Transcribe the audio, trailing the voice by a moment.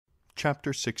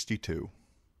Chapter 62.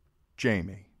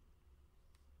 Jaime.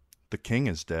 The king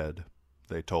is dead,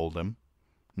 they told him,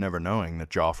 never knowing that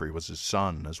Joffrey was his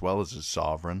son as well as his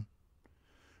sovereign.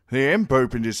 The imp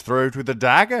opened his throat with a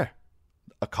dagger,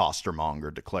 a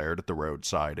costermonger declared at the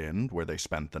roadside inn where they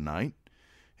spent the night.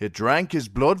 It drank his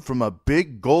blood from a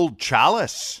big gold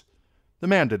chalice. The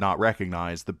man did not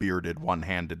recognize the bearded,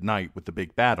 one-handed knight with the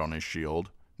big bat on his shield,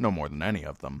 no more than any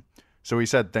of them, so he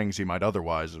said things he might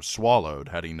otherwise have swallowed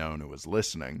had he known who was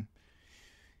listening.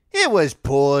 It was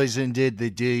poison did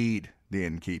the deed, the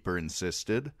innkeeper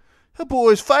insisted. A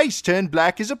boy's face turned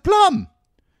black as a plum.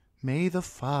 May the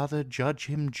Father judge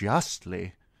him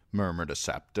justly, murmured a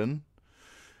septon.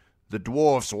 The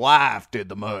dwarf's wife did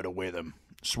the murder with him,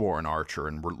 swore an archer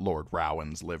in Lord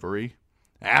Rowan's livery.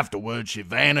 Afterward she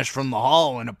vanished from the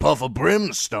hall in a puff of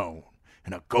brimstone,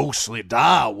 and a ghostly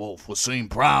direwolf was seen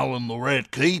prowling the Red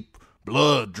Keep,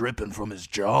 blood dripping from his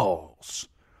jaws.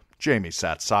 Jaime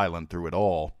sat silent through it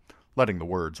all, letting the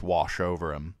words wash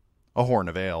over him, a horn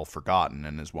of ale forgotten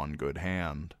in his one good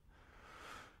hand.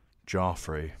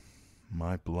 Joffrey,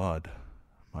 my blood,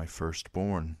 my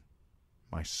firstborn,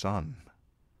 my son.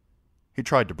 He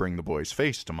tried to bring the boy's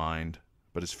face to mind,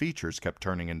 but his features kept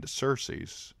turning into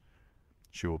Cersei's.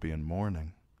 She will be in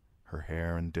mourning, her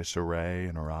hair in disarray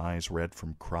and her eyes red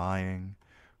from crying,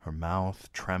 her mouth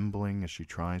trembling as she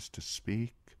tries to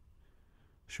speak.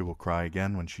 She will cry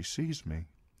again when she sees me,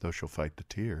 though she'll fight the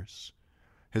tears.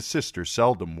 His sister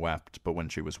seldom wept, but when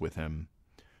she was with him,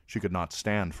 she could not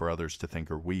stand for others to think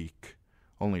her weak.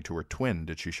 Only to her twin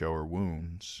did she show her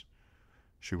wounds.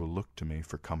 She will look to me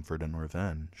for comfort and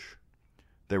revenge.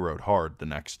 They rode hard the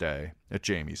next day, at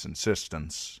Jaime's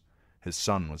insistence. His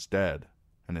son was dead,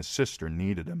 and his sister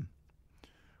needed him.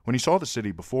 When he saw the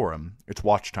city before him, its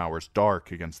watchtowers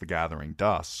dark against the gathering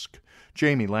dusk,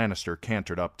 Jaime Lannister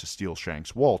cantered up to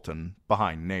Steelshanks Walton,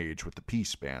 behind Nage with the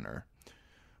peace banner.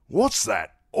 "What's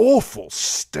that awful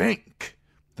stink?"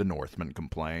 the Northman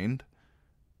complained.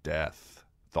 Death,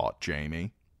 thought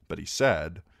Jaime, but he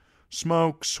said,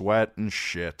 "Smoke, sweat, and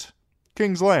shit.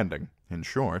 King's Landing, in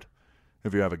short.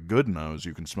 If you have a good nose,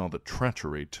 you can smell the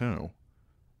treachery, too.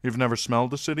 You've never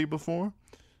smelled a city before?"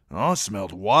 "I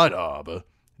smelled White Harbor.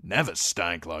 Never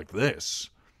stank like this."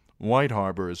 "White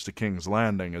Harbor is to King's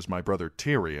Landing as my brother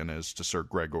Tyrion is to Sir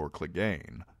Gregor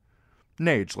Clegane."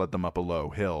 Nage led them up a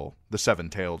low hill, the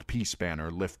seven-tailed peace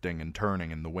banner lifting and turning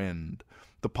in the wind,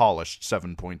 the polished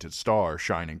seven-pointed star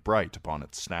shining bright upon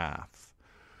its staff.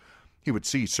 He would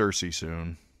see Cersei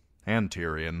soon, and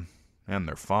Tyrion, and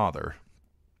their father.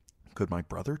 Could my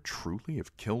brother truly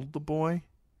have killed the boy?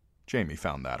 Jaime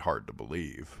found that hard to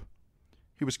believe.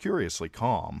 He was curiously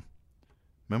calm.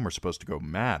 Men were supposed to go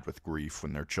mad with grief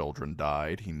when their children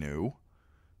died, he knew.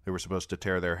 They were supposed to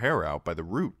tear their hair out by the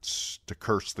roots, to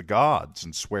curse the gods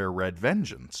and swear red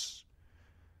vengeance.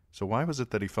 So why was it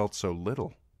that he felt so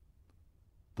little?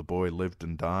 The boy lived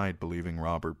and died believing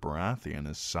Robert Baratheon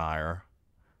his sire.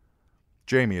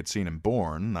 Jaime had seen him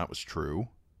born, that was true,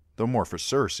 though more for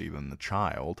Cersei than the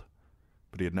child.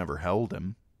 But he had never held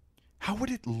him. How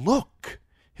would it look?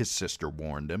 His sister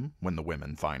warned him when the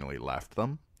women finally left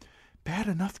them. Bad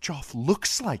enough Joff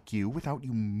looks like you without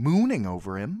you mooning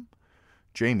over him.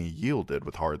 Jaime yielded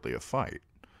with hardly a fight.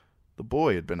 The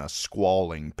boy had been a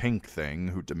squalling pink thing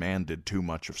who demanded too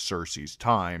much of Cersei's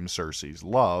time, Cersei's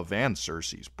love, and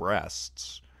Cersei's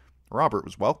breasts. Robert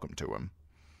was welcome to him.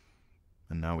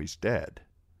 And now he's dead.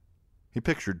 He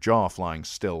pictured Joff lying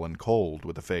still and cold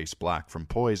with a face black from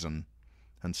poison,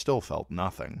 and still felt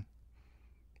nothing.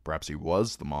 Perhaps he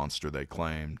was the monster they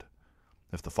claimed.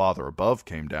 If the Father above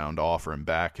came down to offer him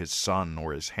back his son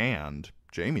or his hand,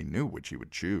 Jaime knew which he would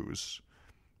choose.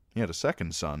 He had a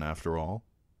second son, after all,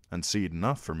 and seed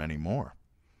enough for many more.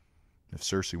 If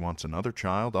Cersei wants another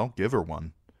child, I'll give her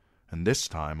one, and this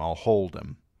time I'll hold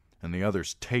him, and the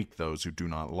others take those who do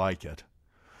not like it.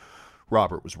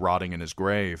 Robert was rotting in his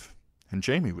grave, and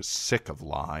Jaime was sick of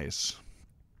lies.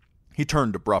 He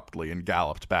turned abruptly and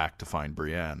galloped back to find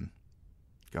Brienne.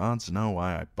 Gods know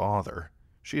why I bother.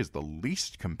 She is the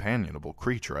least companionable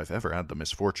creature I've ever had the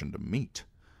misfortune to meet.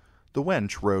 The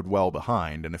wench rode well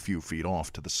behind and a few feet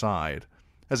off to the side,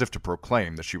 as if to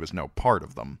proclaim that she was no part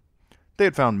of them. They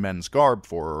had found men's garb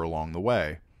for her along the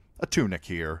way. A tunic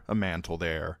here, a mantle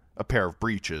there, a pair of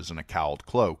breeches and a cowled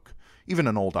cloak, even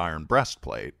an old iron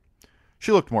breastplate.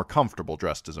 She looked more comfortable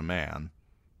dressed as a man,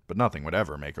 but nothing would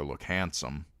ever make her look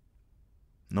handsome.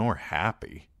 Nor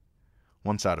happy.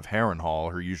 Once out of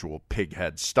Harrenhal, her usual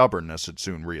pig-head stubbornness had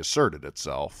soon reasserted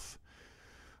itself.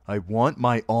 "I want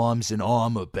my arms and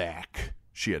armor back,"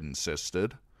 she had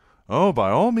insisted. "Oh, by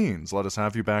all means, let us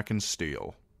have you back in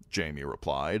steel," Jaime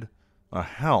replied. A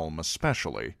helm,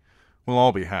 especially, will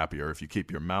all be happier if you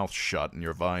keep your mouth shut and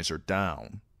your visor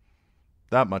down.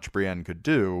 That much Brienne could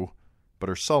do, but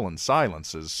her sullen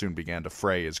silences soon began to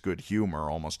fray his good humor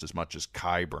almost as much as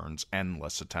Qyburn's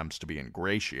endless attempts to be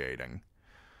ingratiating.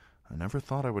 I never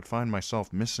thought I would find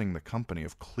myself missing the company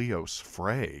of Cleos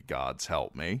Frey, gods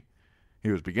help me. He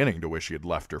was beginning to wish he had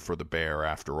left her for the bear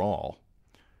after all.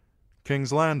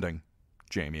 "King's Landing,"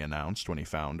 Jaime announced when he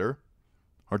found her.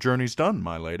 "Our journey's done,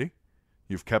 my lady.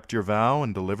 You've kept your vow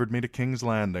and delivered me to King's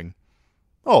Landing.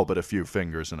 All but a few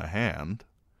fingers and a hand."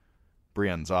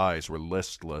 Brienne's eyes were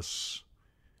listless.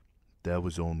 "That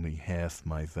was only half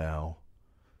my vow.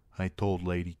 I told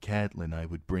Lady Catelyn I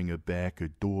would bring her back her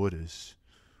daughters,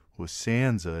 or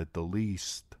Sansa at the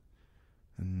least.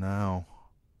 And now—"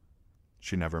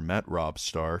 She never met Robb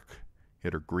Stark,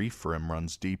 yet her grief for him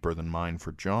runs deeper than mine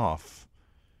for Joff.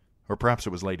 Or perhaps it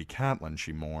was Lady Catelyn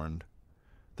she mourned.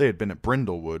 They had been at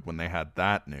Brindlewood when they had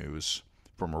that news,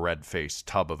 from a red-faced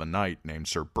tub of a knight named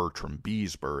Sir Bertram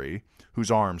Beesbury,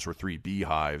 whose arms were 3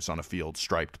 beehives on a field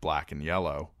striped black and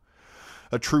yellow.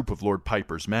 A troop of Lord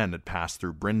Piper's men had passed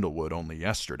through Brindlewood only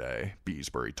yesterday,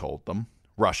 Beesbury told them,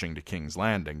 rushing to King's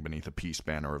Landing beneath a peace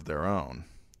banner of their own.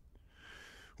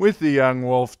 "With the young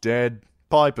wolf dead,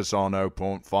 Piper saw no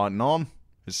point fighting on.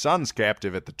 His son's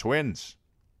captive at the Twins."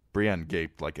 Brienne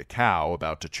gaped like a cow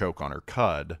about to choke on her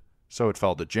cud, so it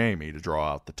fell to Jaime to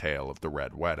draw out the tale of the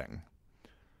Red Wedding.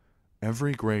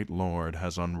 "Every great lord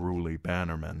has unruly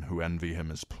bannermen who envy him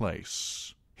his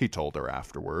place," he told her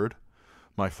afterward.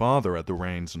 "My father had the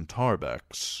reins in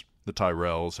Tarbex. The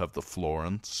Tyrells have the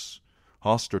Florence.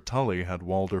 Hoster Tully had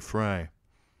Walder Frey.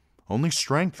 Only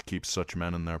strength keeps such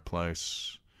men in their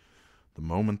place. The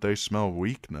moment they smell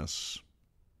weakness.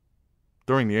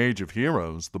 During the Age of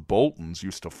Heroes, the Boltons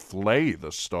used to flay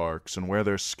the Starks and wear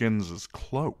their skins as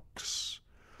cloaks."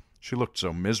 She looked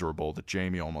so miserable that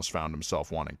Jaime almost found himself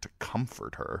wanting to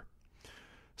comfort her.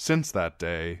 Since that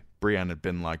day, Brienne had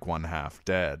been like one half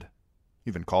dead.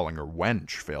 Even calling her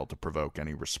wench failed to provoke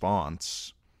any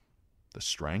response. The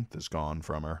strength is gone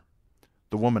from her.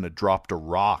 The woman had dropped a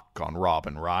rock on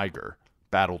Robin Ryger,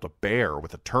 battled a bear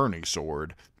with a tourney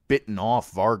sword, bitten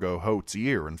off Vargo Hote's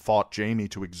ear, and fought Jaime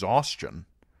to exhaustion.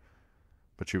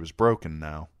 But she was broken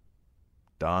now.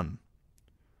 Done.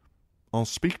 "I'll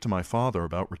speak to my father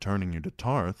about returning you to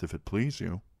Tarth, if it please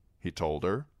you," he told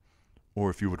her. "Or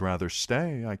if you would rather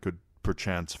stay, I could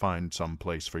perchance find some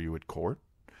place for you at court."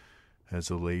 "As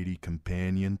a lady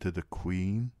companion to the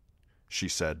Queen?" she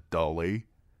said dully.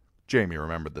 Jaime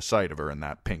remembered the sight of her in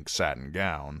that pink satin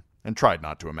gown, and tried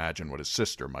not to imagine what his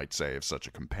sister might say of such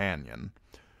a companion.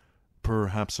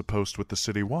 "Perhaps a post with the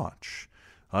city watch."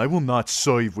 "I will not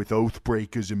serve with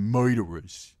oath-breakers and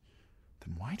murderers."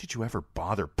 "Then why did you ever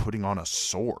bother putting on a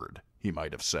sword?" he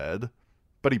might have said,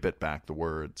 but he bit back the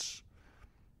words.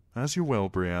 "As you will,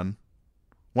 Brienne."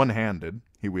 One-handed,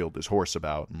 he wheeled his horse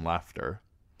about and left her.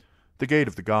 The Gate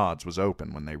of the Gods was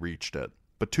open when they reached it,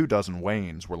 but 24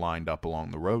 wains were lined up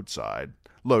along the roadside,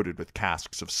 loaded with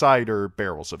casks of cider,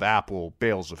 barrels of apple,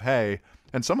 bales of hay,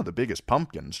 and some of the biggest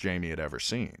pumpkins Jaime had ever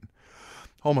seen.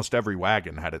 Almost every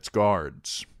wagon had its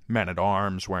guards,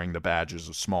 men-at-arms wearing the badges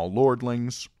of small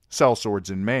lordlings,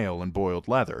 sellswords in mail and boiled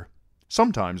leather,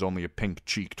 sometimes only a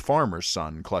pink-cheeked farmer's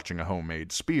son clutching a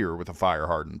homemade spear with a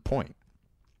fire-hardened point.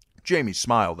 Jaime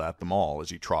smiled at them all as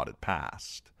he trotted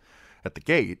past. At the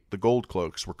gate, the gold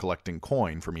cloaks were collecting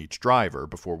coin from each driver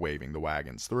before waving the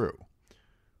wagons through.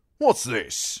 "What's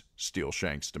this?"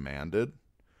 Steelshanks demanded.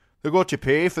 "They've got to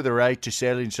pay for the right to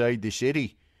sell inside the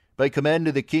city, by command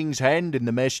of the King's Hand and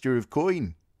the Master of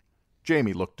Coin."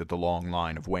 Jaime looked at the long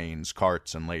line of wains,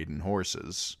 carts, and laden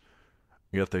horses.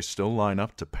 Yet they still line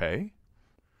up to pay?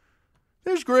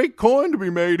 "There's great coin to be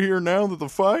made here now that the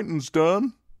fighting's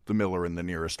done," the miller in the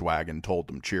nearest wagon told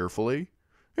them cheerfully.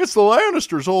 "It's the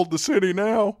Lannisters hold the city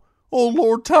now. Old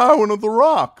Lord Tywin of the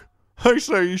Rock. I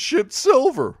say he's shit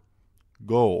silver."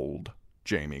 "Gold,"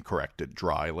 Jaime corrected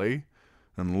dryly.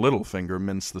 "And Littlefinger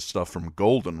minced the stuff from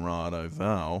Goldenrod, I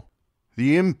vow."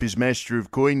 "The imp is Master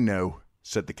of Coin now,"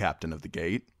 said the captain of the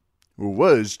gate. "Or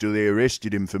was, till they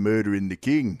arrested him for murdering the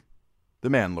king." The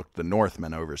man looked the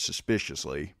Northmen over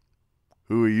suspiciously.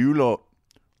 "Who are you lot?"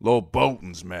 "Lord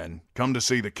Bolton's men, come to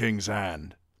see the King's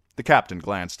Hand." The captain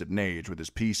glanced at Nage with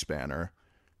his peace banner.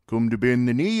 "Come to bend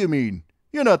the knee, you mean?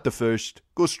 You're not the first.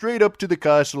 Go straight up to the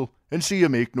castle, and see you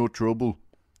make no trouble."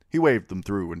 He waved them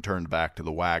through and turned back to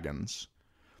the wagons.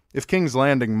 If King's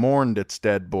Landing mourned its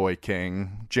dead boy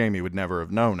king, Jaime would never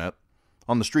have known it.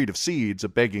 On the Street of Seeds, a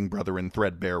begging brother in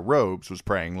threadbare robes was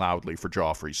praying loudly for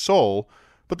Joffrey's soul,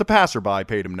 but the passerby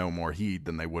paid him no more heed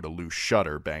than they would a loose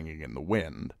shutter banging in the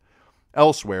wind.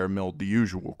 Elsewhere milled the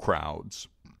usual crowds.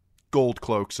 Gold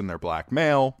cloaks in their black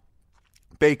mail,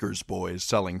 bakers' boys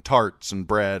selling tarts and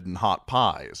bread and hot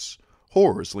pies,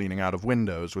 whores leaning out of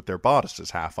windows with their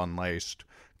bodices half unlaced,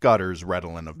 gutters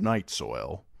redolent of night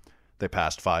soil. They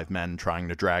passed 5 men trying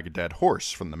to drag a dead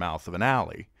horse from the mouth of an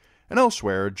alley, and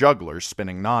elsewhere a juggler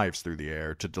spinning knives through the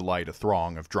air to delight a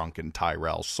throng of drunken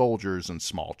Tyrell soldiers and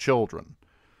small children.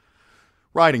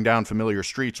 Riding down familiar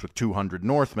streets with 200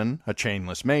 Northmen, a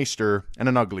chainless maester, and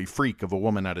an ugly freak of a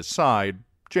woman at his side,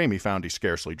 Jaime found he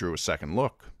scarcely drew a second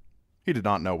look. He did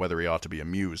not know whether he ought to be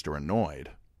amused or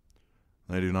annoyed.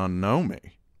 "They do not know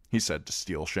me," he said to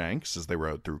Steelshanks as they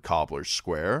rode through Cobbler's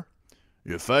Square.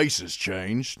 "Your face has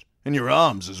changed, and your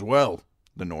arms as well,"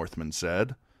 the Northman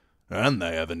said. "And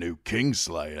they have a new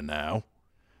Kingslayer now."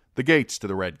 The gates to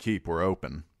the Red Keep were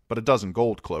open, but a dozen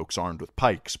gold cloaks armed with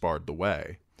pikes barred the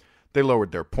way. They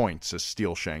lowered their points as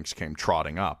Steelshanks came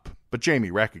trotting up, but Jaime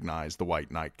recognized the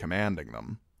White Knight commanding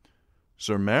them.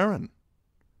 "Sir Meryn."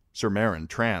 Sir Meryn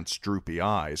Trant's droopy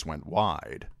eyes went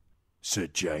wide. "Sir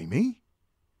Jaime?"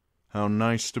 "How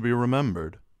nice to be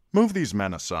remembered. Move these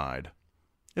men aside."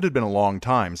 It had been a long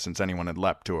time since anyone had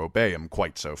leapt to obey him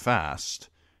quite so fast.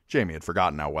 Jaime had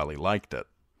forgotten how well he liked it.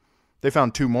 They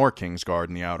found 2 more Kingsguard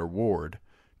in the outer ward,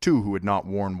 2 who had not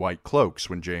worn white cloaks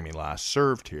when Jaime last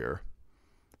served here.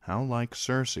 How like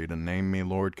Cersei to name me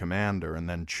Lord Commander and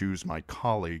then choose my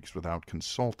colleagues without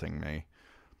consulting me.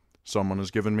 "Someone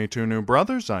has given me 2 new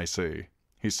brothers, I see,"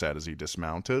 he said as he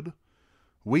dismounted.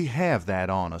 "We have that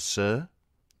honor, sir."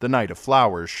 The Knight of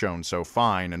Flowers shone so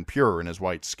fine and pure in his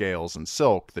white scales and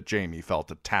silk that Jaime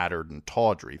felt a tattered and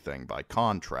tawdry thing by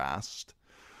contrast.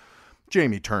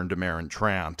 Jaime turned to Meryn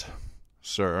Trant.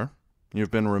 "Sir,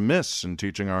 you've been remiss in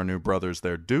teaching our new brothers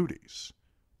their duties."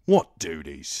 "What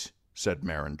duties?" said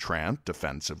Meryn Trant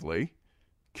defensively.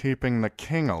 "Keeping the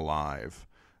king alive.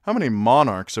 How many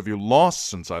monarchs have you lost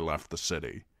since I left the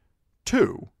city?"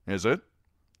 2, is it?"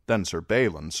 Then Sir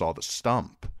Balin saw the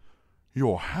stump.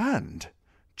 "Your hand?"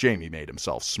 Jaime made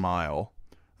himself smile.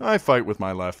 "I fight with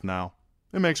my left now.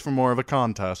 It makes for more of a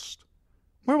contest.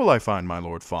 Where will I find my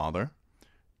Lord Father?"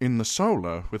 "In the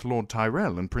Solar with Lord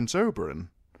Tyrell and Prince Oberyn."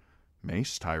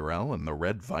 Mace Tyrell and the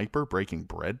Red Viper breaking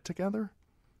bread together?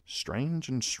 Strange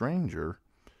and stranger.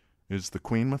 Is the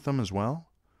Queen with them as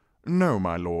well? "No,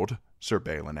 my lord," Sir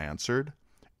Balin answered.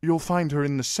 "You'll find her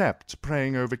in the Sept,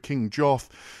 praying over King Joff."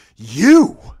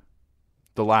 "You!"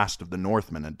 The last of the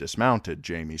Northmen had dismounted,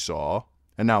 Jaime saw,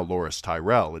 and now Loras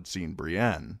Tyrell had seen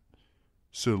Brienne.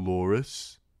 "Sir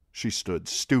Loras?" She stood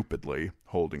stupidly,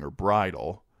 holding her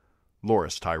bridle.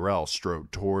 Loras Tyrell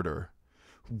strode toward her.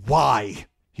 "Why?"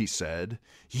 he said.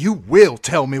 "You will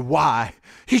tell me why.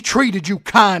 He treated you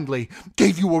kindly,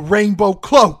 gave you a rainbow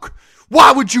cloak.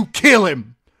 Why would you kill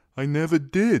him?" "I never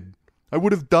did. I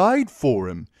would have died for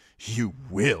him." "You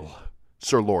will."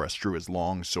 Sir Loras drew his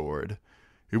long sword.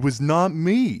 "It was not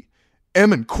me.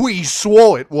 Emmon Quee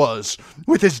swore it was,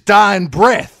 with his dying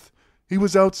breath." "He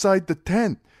was outside the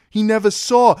tent. He never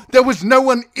saw." "There was no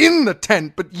one in the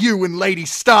tent but you and Lady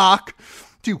Stark.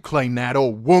 Do you claim that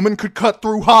old woman could cut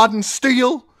through hardened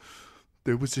steel?"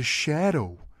 "There was a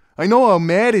shadow. I know how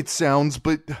mad it sounds,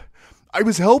 but I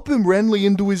was helping Renly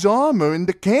into his armor, and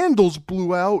the candles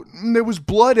blew out, and there was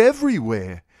blood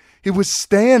everywhere. It was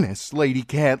Stannis, Lady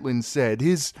Catelyn said.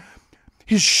 His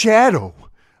shadow.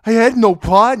 I had no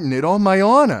part in it, on my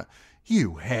honor."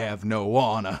 "You have no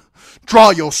honor.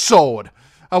 Draw your sword.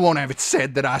 I won't have it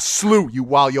said that I slew you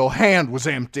while your hand was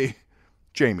empty."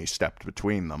 Jaime stepped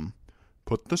between them.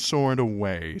 "Put the sword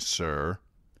away, sir."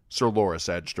 Sir Loras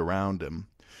edged around him.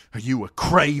 "Are you a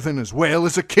craven as well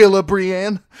as a killer,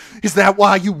 Brienne? Is that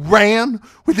why you ran,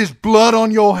 with his blood on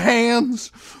your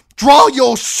hands? Draw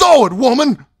your sword,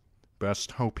 woman!"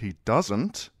 "Best hope he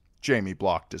doesn't." Jaime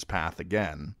blocked his path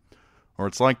again. "Or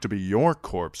it's like to be your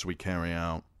corpse we carry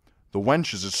out. The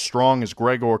wench is as strong as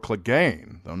Gregor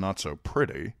Clegane, though not so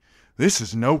pretty." "This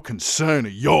is no concern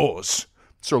of yours."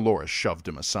 Sir Loras shoved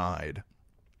him aside.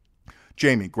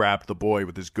 Jaime grabbed the boy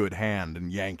with his good hand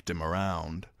and yanked him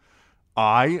around.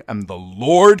 "I am the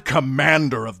Lord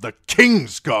Commander of the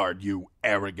Kingsguard, you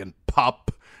arrogant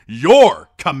pup. Your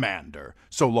commander,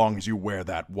 so long as you wear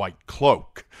that white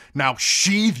cloak. Now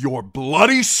sheathe your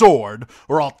bloody sword,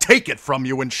 or I'll take it from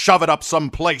you and shove it up some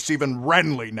place even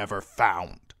Renly never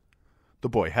found." The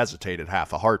boy hesitated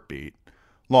half a heartbeat,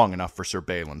 long enough for Sir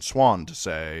Balin Swan to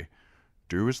say,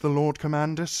 "Do as the Lord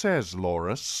Commander says,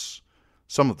 Loras."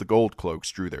 Some of the gold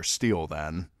cloaks drew their steel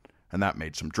then, and that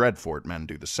made some Dreadfort men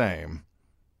do the same.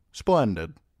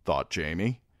 "Splendid," thought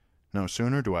Jaime. "No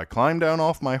sooner do I climb down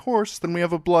off my horse than we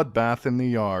have a bloodbath in the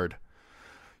yard."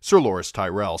 Sir Loras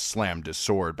Tyrell slammed his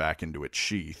sword back into its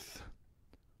sheath.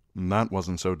 That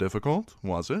wasn't so difficult,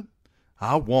 was it?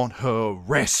 I want her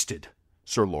arrested,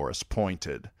 Sir Loras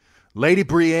pointed. Lady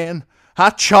Brienne, I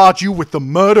charge you with the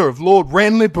murder of Lord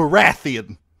Renly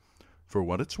Baratheon. For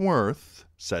what it's worth,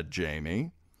 said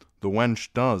Jaime, the wench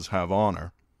does have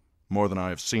honor, more than I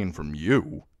have seen from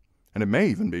you, and it may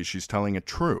even be she's telling it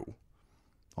true.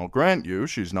 I'll grant you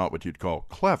she's not what you'd call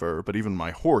clever, but even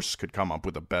my horse could come up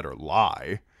with a better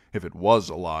lie, if it was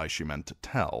a lie she meant to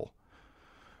tell.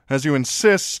 As you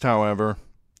insist, however,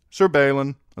 Sir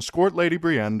Balin, escort Lady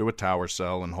Brienne to a tower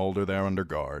cell and hold her there under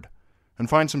guard, and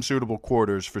find some suitable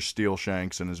quarters for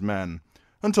Steelshanks and his men,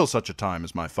 until such a time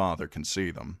as my father can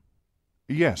see them.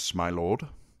 Yes, my lord.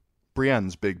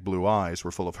 Brienne's big blue eyes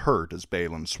were full of hurt as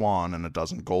Balin Swan and a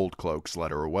dozen gold cloaks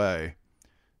led her away.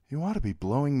 You ought to be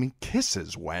blowing me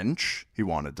kisses, wench, he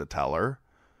wanted to tell her.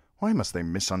 Why must they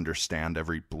misunderstand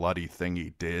every bloody thing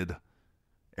he did?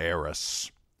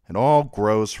 Heiress. It all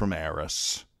grows from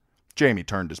heiress. Jaime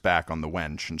turned his back on the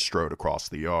wench and strode across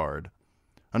the yard.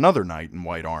 Another knight in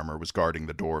white armor was guarding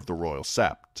the door of the royal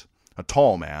sept, a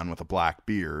tall man with a black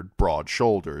beard, broad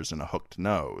shoulders, and a hooked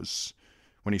nose.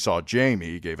 When he saw Jaime,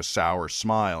 he gave a sour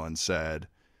smile and said,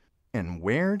 "And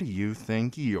where do you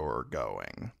think you're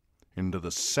going?" "Into the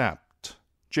sept."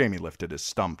 Jaime lifted his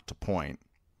stump to point.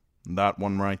 "That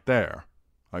one right there.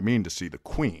 I mean to see the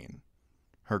queen."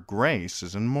 "Her grace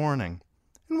is in mourning.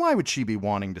 And why would she be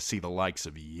wanting to see the likes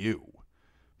of you?"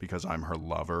 "Because I'm her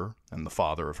lover and the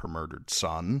father of her murdered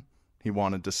son," he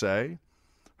wanted to say.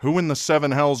 "Who in the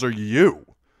seven hells are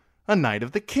you?" "A knight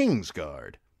of the King's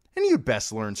Guard. And you'd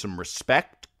best learn some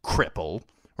respect, cripple,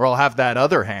 or I'll have that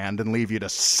other hand and leave you to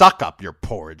suck up your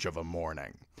porridge of a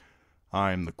morning."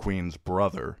 "I'm the queen's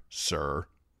brother, sir."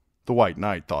 The White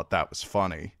Knight thought that was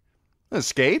funny.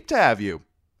 "Escaped, have you?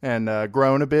 And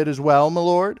grown a bit as well, my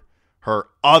lord?" "Her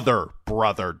other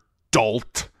brother,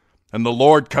 dolt, and the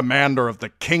Lord Commander of the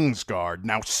King's Guard.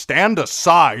 Now stand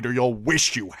aside, or you'll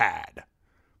wish you had."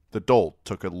 The dolt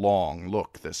took a long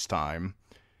look this time.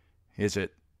 "Is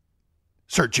it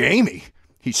Sir Jaime?"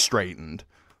 He straightened.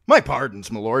 "My pardons,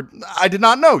 my lord. I did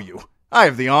not know you. I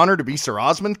have the honor to be Sir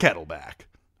Osmond Kettleback."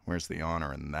 "Where's the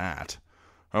honor in that?"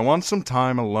 "I want some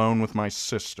time alone with my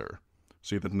sister.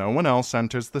 See that no one else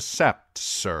enters the sept,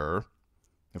 sir.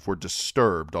 If we're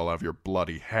disturbed, I'll have your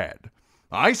bloody head."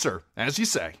 "Aye, sir, as you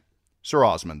say." Sir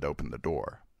Osmond opened the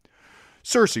door.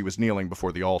 Cersei was kneeling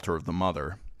before the altar of the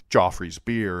mother. Joffrey's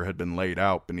bier had been laid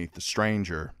out beneath the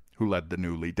stranger, who led the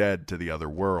newly dead to the other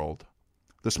world.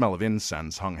 The smell of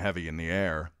incense hung heavy in the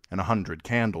air, and 100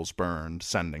 candles burned,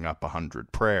 sending up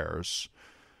 100 prayers.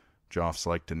 Joff's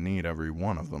like to need every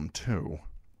one of them, too.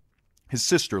 His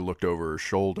sister looked over her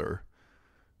shoulder.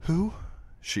 "Who?"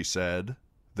 she said.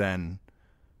 Then,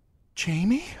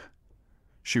 "Jaime?"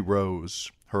 She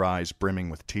rose, her eyes brimming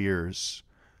with tears.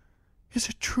 "Is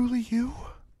it truly you?"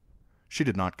 She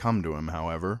did not come to him,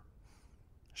 however.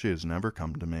 "She has never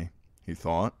come to me," he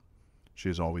thought. "She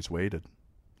has always waited,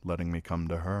 letting me come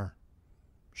to her.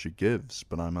 She gives,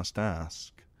 but I must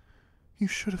ask." "You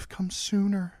should have come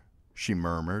sooner," she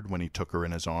murmured when he took her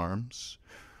in his arms.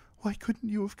 "Why couldn't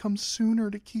you have come sooner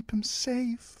to keep him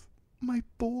safe? My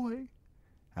boy."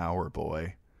 "Our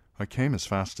boy. I came as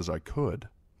fast as I could."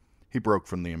 He broke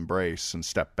from the embrace and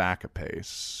stepped back a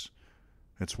pace.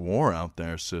 "It's war out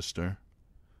there, sister."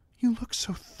 "You look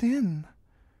so thin.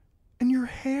 And your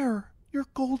hair, your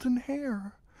golden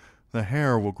hair." "The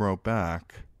hair will grow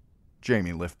back."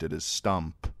 Jaime lifted his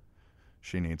stump.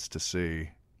 "She needs to see.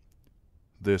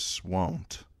 This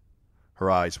won't."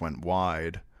 Her eyes went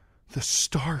wide. "The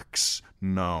Starks!"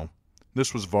 "No.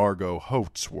 This was Vargo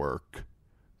Hoat's work."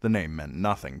 The name meant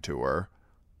nothing to her.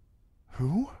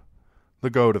 "Who?" "The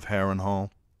goat of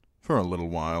Harrenhal. For a little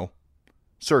while."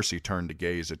 Cersei turned to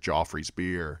gaze at Joffrey's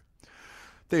bier.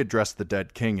 They had dressed the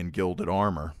dead king in gilded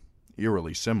armor,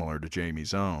 eerily similar to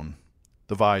Jaime's own.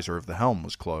 The visor of the helm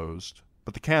was closed,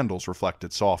 but the candles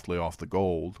reflected softly off the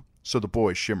gold, so the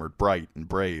boy shimmered bright and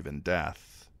brave in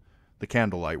death. The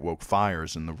candlelight woke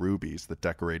fires in the rubies that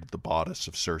decorated the bodice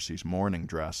of Cersei's mourning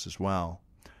dress as well.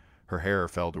 Her hair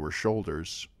fell to her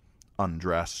shoulders,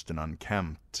 undressed and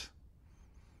unkempt.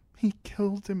 "He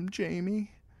killed him,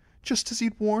 Jaime, just as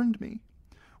he'd warned me.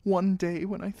 One day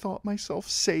when I thought myself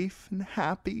safe and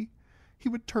happy, he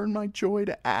would turn my joy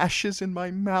to ashes in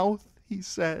my mouth," he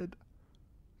said.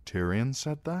 Tyrion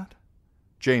said that?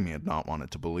 Jaime had not wanted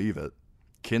to believe it.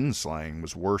 Kinslaying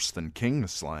was worse than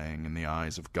kingslaying in the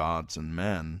eyes of gods and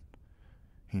men.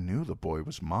 He knew the boy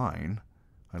was mine.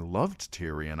 I loved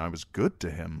Tyrion. I was good to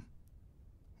him.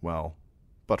 Well,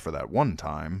 but for that one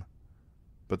time.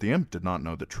 But the imp did not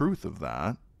know the truth of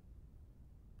that.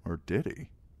 Or did he?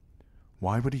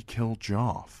 Why would he kill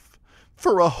Joff?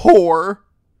 For a whore!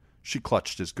 She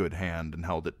clutched his good hand and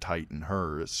held it tight in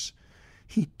hers.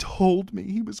 He told me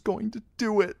he was going to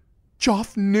do it.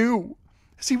 Joff knew.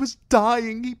 As he was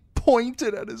dying, he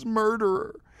pointed at his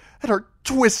murderer, at our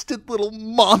twisted little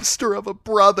monster of a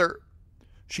brother.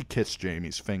 She kissed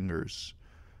Jaime's fingers.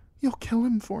 You'll kill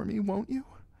him for me, won't you?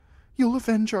 You'll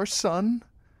avenge our son?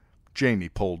 Jaime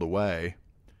pulled away.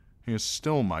 He is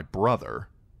still my brother.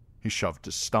 He shoved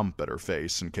his stump at her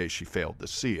face in case she failed to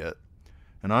see it.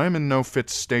 And I am in no fit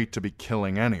state to be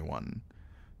killing anyone.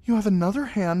 You have another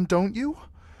hand, don't you?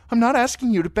 I'm not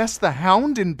asking you to best the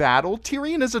Hound in battle.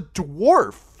 Tyrion is a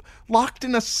dwarf, locked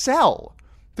in a cell.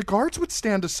 The guards would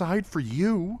stand aside for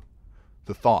you.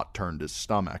 The thought turned his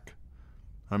stomach.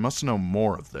 I must know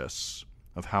more of this,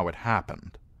 of how it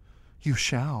happened. You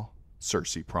shall,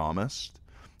 Cersei promised.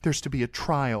 There's to be a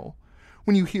trial.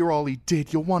 When you hear all he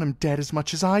did, you'll want him dead as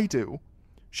much as I do.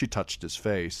 She touched his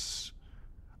face.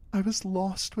 I was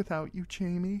lost without you,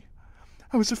 Jaime.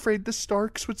 I was afraid the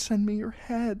Starks would send me your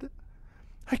head.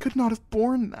 I could not have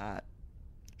borne that.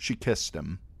 She kissed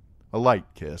him. A light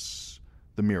kiss,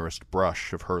 the merest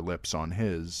brush of her lips on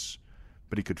his,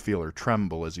 but he could feel her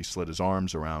tremble as he slid his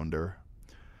arms around her.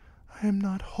 I am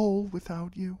not whole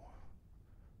without you.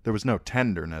 There was no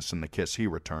tenderness in the kiss he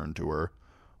returned to her,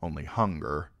 only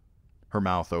hunger. Her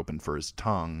mouth opened for his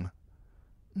tongue.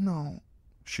 No,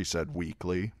 she said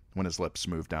weakly, when his lips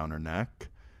moved down her neck.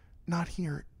 Not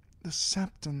here. The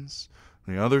Septons.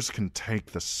 The others can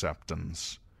take the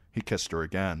Septons. He kissed her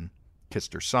again,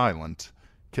 kissed her silent,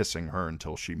 kissing her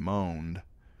until she moaned.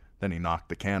 Then he knocked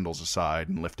the candles aside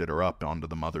and lifted her up onto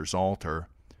the mother's altar,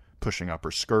 pushing up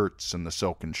her skirts and the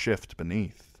silken shift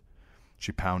beneath.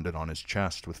 She pounded on his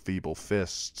chest with feeble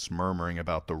fists, murmuring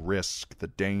about the risk, the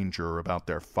danger, about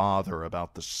their father,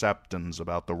 about the Septons,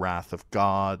 about the wrath of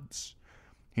gods.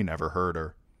 He never heard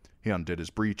her. He undid his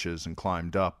breeches and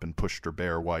climbed up and pushed her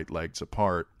bare white legs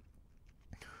apart.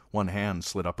 One hand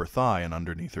slid up her thigh and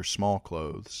underneath her small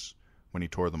clothes. When he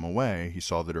tore them away, he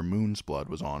saw that her moon's blood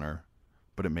was on her,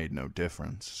 but it made no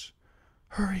difference.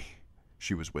 Hurry,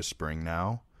 she was whispering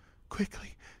now.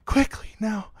 Quickly, quickly,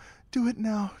 now. Do it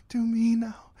now. Do me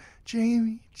now.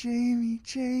 Jaime, Jaime,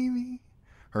 Jaime.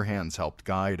 Her hands helped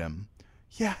guide him.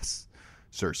 Yes,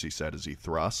 Cersei said as he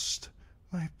thrust.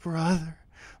 My brother,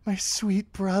 my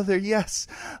sweet brother, yes,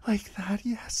 like that,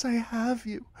 yes, I have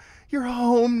you. You're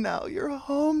home now, you're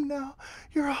home now,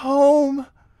 you're home.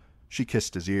 She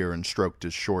kissed his ear and stroked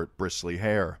his short, bristly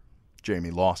hair.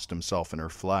 Jaime lost himself in her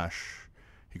flesh.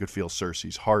 He could feel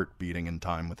Cersei's heart beating in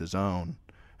time with his own,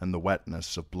 and the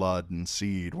wetness of blood and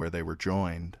seed where they were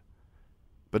joined.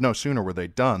 But no sooner were they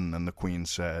done than the queen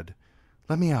said,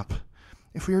 Let me up.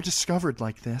 If we are discovered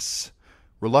like this...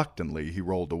 Reluctantly, he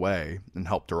rolled away and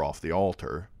helped her off the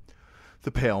altar.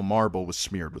 The pale marble was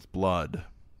smeared with blood.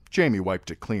 Jaime wiped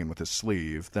it clean with his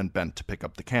sleeve, then bent to pick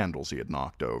up the candles he had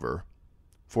knocked over.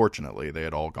 Fortunately, they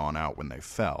had all gone out when they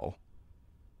fell.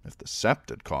 If the sept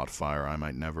had caught fire, I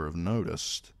might never have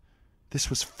noticed. This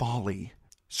was folly.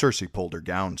 Cersei pulled her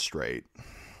gown straight.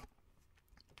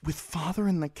 With father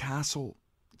in the castle,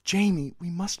 Jaime, we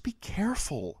must be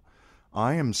careful.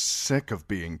 I am sick of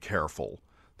being careful.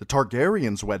 The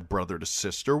Targaryens wed brother to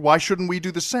sister. Why shouldn't we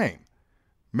do the same?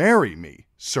 Marry me,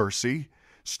 Cersei.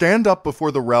 Stand up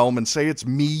before the realm and say it's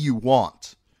me you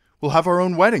want. We'll have our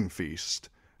own wedding feast,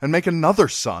 and make another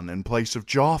son in place of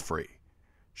Joffrey.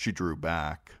 She drew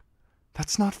back.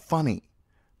 That's not funny.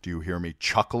 Do you hear me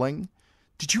chuckling?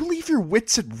 Did you leave your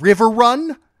wits at River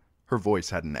Run? Her voice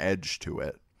had an edge to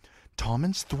it.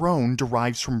 Tommen's throne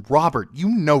derives from Robert. You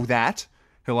know that.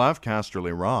 He'll have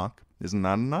Casterly Rock. Isn't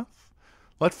that enough?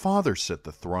 Let father sit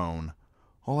the throne.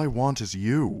 All I want is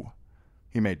you.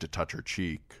 He made to touch her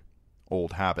cheek.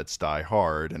 Old habits die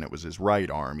hard, and it was his right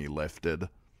arm he lifted.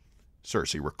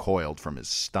 Cersei recoiled from his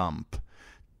stump.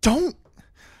 Don't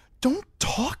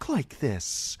talk like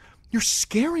this. You're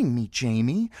scaring me,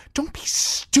 Jaime. Don't be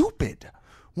stupid.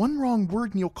 One wrong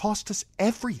word and you'll cost us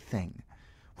everything.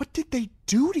 What did they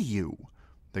do to you?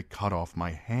 They cut off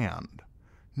my hand.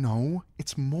 No,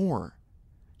 it's more.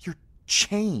 You're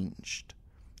changed.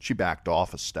 She backed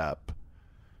off a step.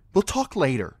 We'll talk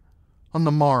later. On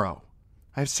the morrow.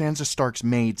 I have Sansa Stark's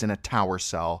maids in a tower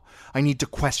cell. I need to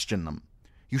question them.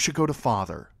 You should go to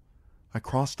father. I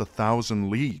crossed 1,000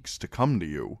 leagues to come to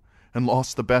you, and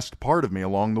lost the best part of me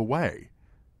along the way.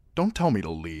 Don't tell me to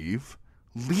leave.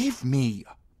 Leave me,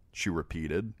 she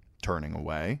repeated, turning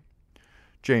away.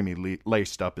 Jaime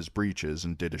laced up his breeches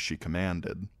and did as she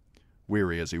commanded.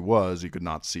 Weary as he was, he could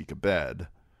not seek a bed.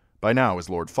 By now his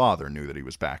lord father knew that he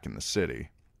was back in the city.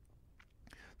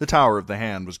 The Tower of the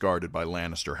Hand was guarded by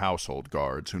Lannister household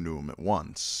guards who knew him at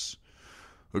once.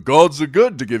 "The gods are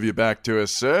good to give you back to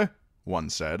us, sir," one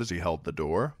said as he held the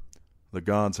door. "The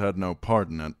gods had no part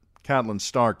in it. Catelyn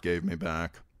Stark gave me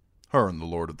back. Her and the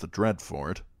Lord of the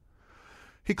Dreadfort."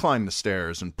 He climbed the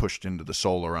stairs and pushed into the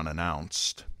solar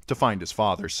unannounced, to find his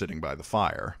father sitting by the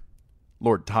fire.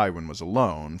 Lord Tywin was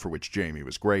alone, for which Jaime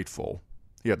was grateful.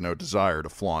 He had no desire to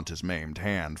flaunt his maimed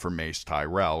hand for Mace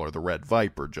Tyrell or the Red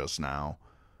Viper just now,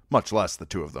 much less the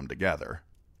two of them together.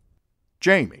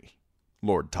 "Jaime,"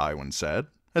 Lord Tywin said,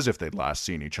 as if they'd last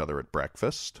seen each other at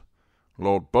breakfast.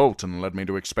 "Lord Bolton led me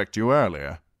to expect you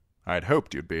earlier. I had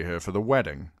hoped you'd be here for the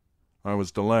wedding." "I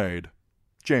was delayed."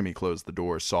 Jaime closed the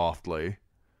door softly.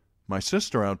 "My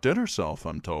sister outdid herself,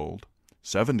 I'm told.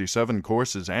 77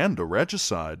 courses and a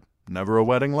regicide. Never a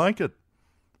wedding like it.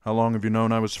 How long have you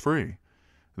known I was free?"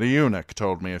 "The eunuch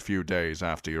told me a few days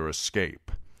after your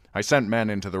escape. I sent men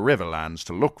into the Riverlands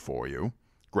to look for you.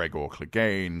 Gregor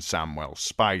Clegane, Samwell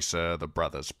Spicer, the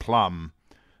brothers Plum.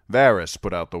 Varys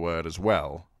put out the word as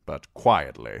well, but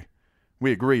quietly.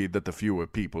 We agreed that the fewer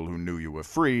people who knew you were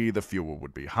free, the fewer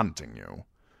would be hunting you."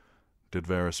 "Did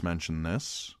Varys mention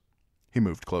this?" He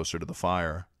moved closer to the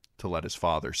fire, to let his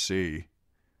father see.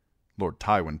 Lord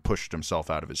Tywin pushed himself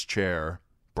out of his chair,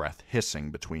 breath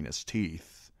hissing between his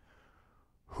teeth.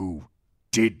 "Who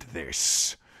did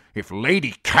this? If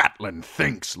Lady Catelyn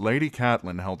thinks—" "Lady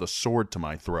Catelyn held a sword to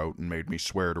my throat and made me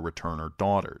swear to return her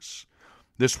daughters.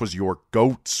 This was your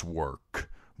goat's work,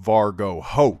 Vargo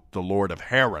Hoat, the Lord of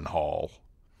Harrenhal."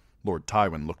 Lord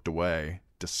Tywin looked away,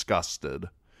 disgusted.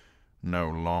 "No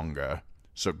longer.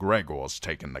 Sir Gregor's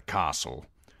taken the castle.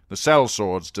 The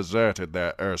sellswords deserted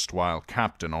their erstwhile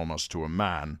captain almost to a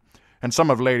man, and some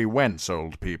of Lady Went's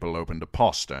old people opened a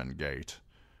postern gate.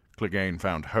 Clegane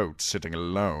found Hoat sitting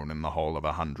alone in the Hall of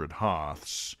 100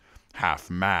 Hearths, half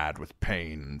mad with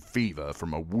pain and fever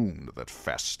from a wound that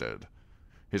festered.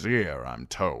 His ear, I'm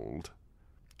told."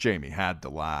 Jaime had to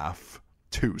laugh.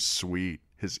 Too sweet.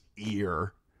 His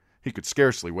ear. He could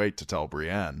scarcely wait to tell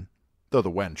Brienne, though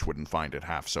the wench wouldn't find it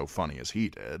half so funny as he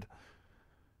did.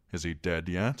 "Is he dead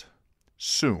yet?"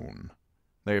 "Soon.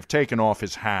 They have taken off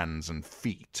his hands and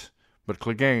feet, but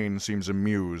Clegane seems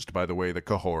amused by the way the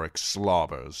Cahoric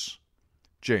slobbers."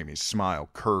 Jaime's smile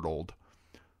curdled.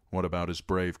 "What about his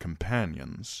brave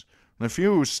companions?" "The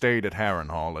few who stayed at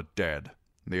Harrenhal are dead.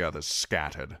 The others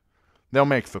scattered. They'll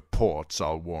make for ports,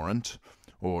 I'll warrant,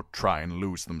 or try and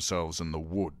lose themselves in the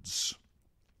woods."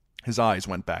 His eyes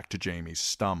went back to Jaime's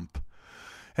stump,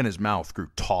 and his mouth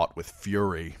grew taut with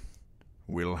fury.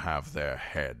 "We'll have their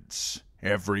heads.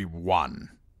 Every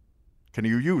one. Can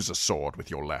you use a sword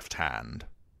with your left hand?"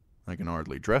 "I can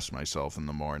hardly dress myself in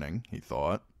the morning," he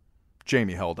thought.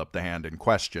 Jaime held up the hand in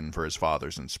question for his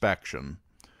father's inspection.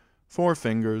 "4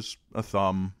 fingers, a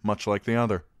thumb, much like the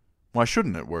other. Why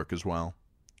shouldn't it work as well?"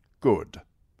 "Good."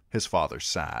 His father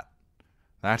sat.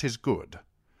 "That is good.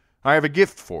 I have a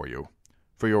gift for you,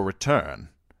 for your return.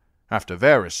 After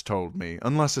Varys told me—"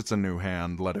 "Unless it's a new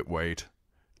hand, let it wait."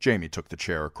 Jaime took the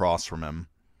chair across from him.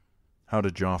 "How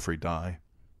did Joffrey die?"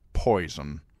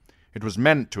 "Poison. It was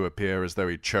meant to appear as though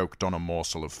he choked on a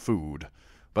morsel of food,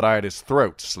 but I had his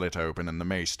throat slit open and the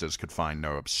maesters could find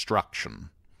no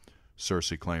obstruction."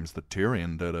 "Cersei claims that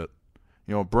Tyrion did it."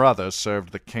 "Your brother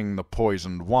served the king the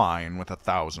poisoned wine with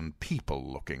 1,000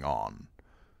 people looking on."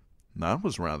 "That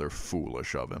was rather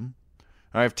foolish of him."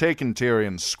 "I have taken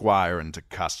Tyrion's squire into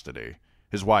custody,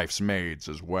 his wife's maids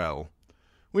as well.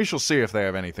 We shall see if they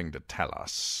have anything to tell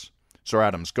us. Sir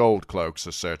Adam's gold cloaks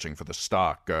are searching for the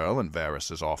Stark girl, and Varys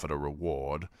has offered a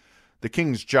reward. The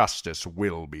king's justice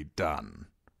will be done."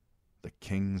 "The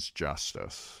king's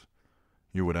justice?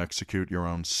 You would execute your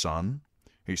own son?"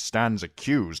 "He stands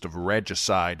accused of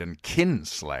regicide and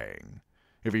kinslaying.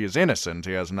 If he is innocent,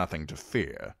 he has nothing to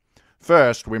fear.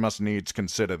 First, we must needs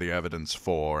consider the evidence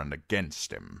for and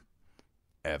against him."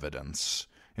 Evidence.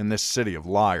 In this city of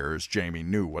liars, Jaime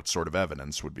knew what sort of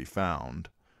evidence would be found.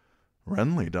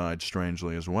 Renly died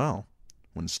strangely as well,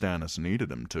 when Stannis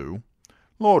needed him to.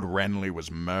 "Lord Renly was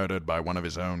murdered by one of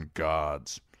his own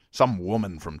guards, some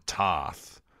woman from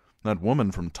Tarth." "That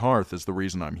woman from Tarth is the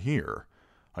reason I'm here.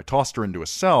 I tossed her into a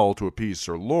cell to appease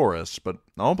Sir Loras, but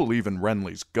I'll believe in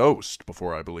Renly's ghost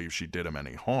before I believe she did him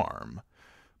any harm."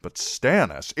 "But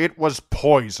Stannis, it was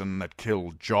poison that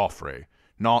killed Joffrey,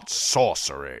 not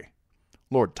sorcery."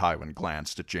 Lord Tywin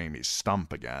glanced at Jaime's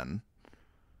stump again.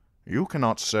 "You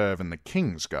cannot serve in the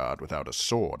King's Guard without a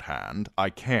sword hand."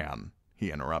 "I can,"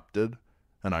 he interrupted,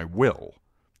 "and I will.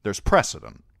 There's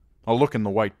precedent. I'll look in the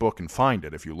White Book and find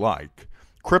it if you like.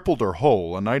 Crippled or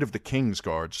whole, a knight of the King's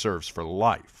Guard serves for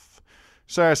life.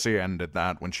 Cersei ended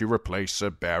that when she replaced Sir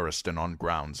Barristan on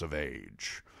grounds of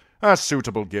age. A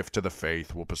suitable gift to the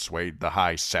faith will persuade the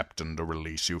High Septon to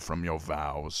release you from your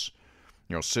vows.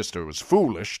 Your sister was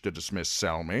foolish to dismiss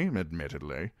Selmy,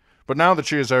 admittedly, but now that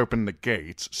she has opened the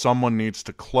gates, someone needs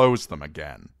to close them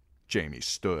again. Jaime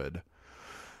stood.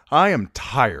 I am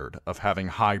tired of having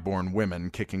high-born women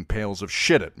kicking pails of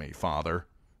shit at me, Father.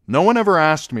 No one ever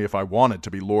asked me if I wanted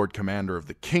to be Lord Commander of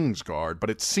the Kingsguard, but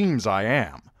it seems I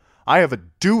am. I have a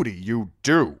duty you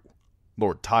do.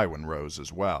 Lord Tywin rose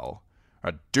as well.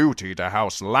 A duty to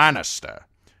House Lannister.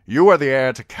 You are the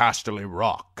heir to Casterly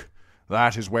Rock.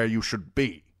 That is where you should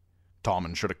be.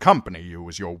 Tommen should accompany you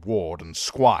as your ward and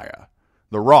squire.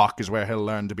 The Rock is where he'll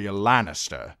learn to be a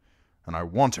Lannister, and I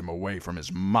want him away from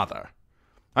his mother.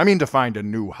 I mean to find a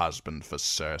new husband for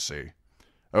Cersei.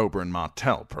 Oberyn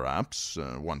Martell, perhaps,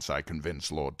 once I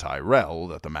convince Lord Tyrell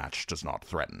that the match does not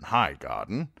threaten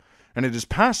Highgarden, and it is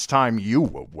past time you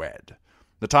were wed.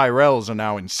 The Tyrells are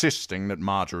now insisting that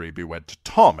Marjorie be wed to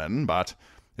Tommen, but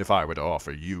if I were to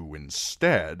offer you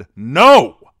instead—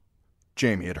 No!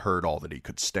 Jaime had heard all that he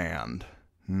could stand.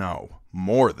 No,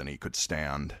 more than he could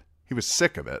stand. He was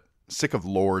sick of it. Sick of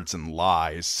lords and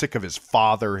lies. Sick of his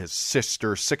father, his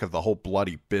sister. Sick of the whole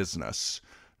bloody business.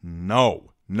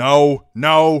 No. No,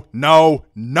 no, no,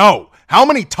 no! How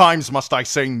many times must I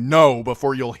say no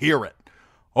before you'll hear it?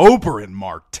 Oberyn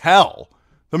Martell?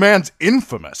 The man's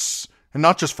infamous, and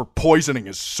not just for poisoning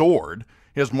his sword.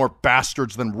 He has more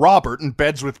bastards than Robert and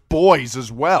beds with boys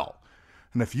as well.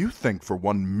 And if you think for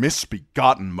one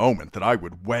misbegotten moment that I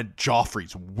would wed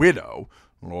Joffrey's widow,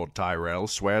 Lord Tyrell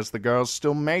swears the girl's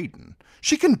still maiden.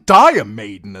 She can die a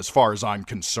maiden as far as I'm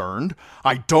concerned.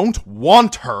 I don't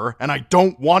want her, and I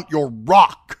don't want your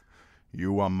rock.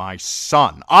 You are my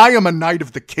son. I am a knight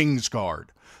of the Kingsguard,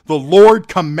 the Lord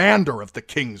Commander of the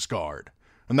Kingsguard,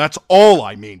 and that's all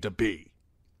I mean to be.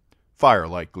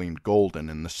 Firelight gleamed golden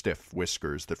in the stiff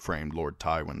whiskers that framed Lord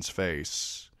Tywin's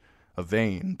face. A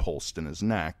vein pulsed in his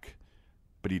neck,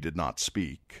 but he did not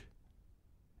speak,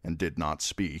 and did not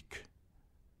speak,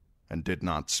 and did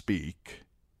not speak.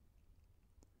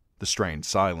 The strained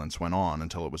silence went on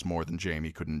until it was more than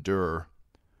Jaime could endure.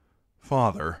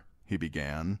 Father, he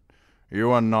began.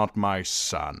 You are not my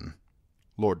son.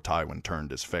 Lord Tywin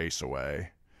turned his face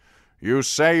away. You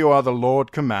say you are the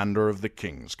Lord Commander of the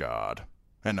Kingsguard,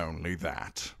 and only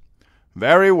that.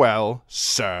 Very well,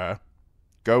 sir.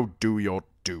 Go do your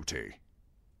duty.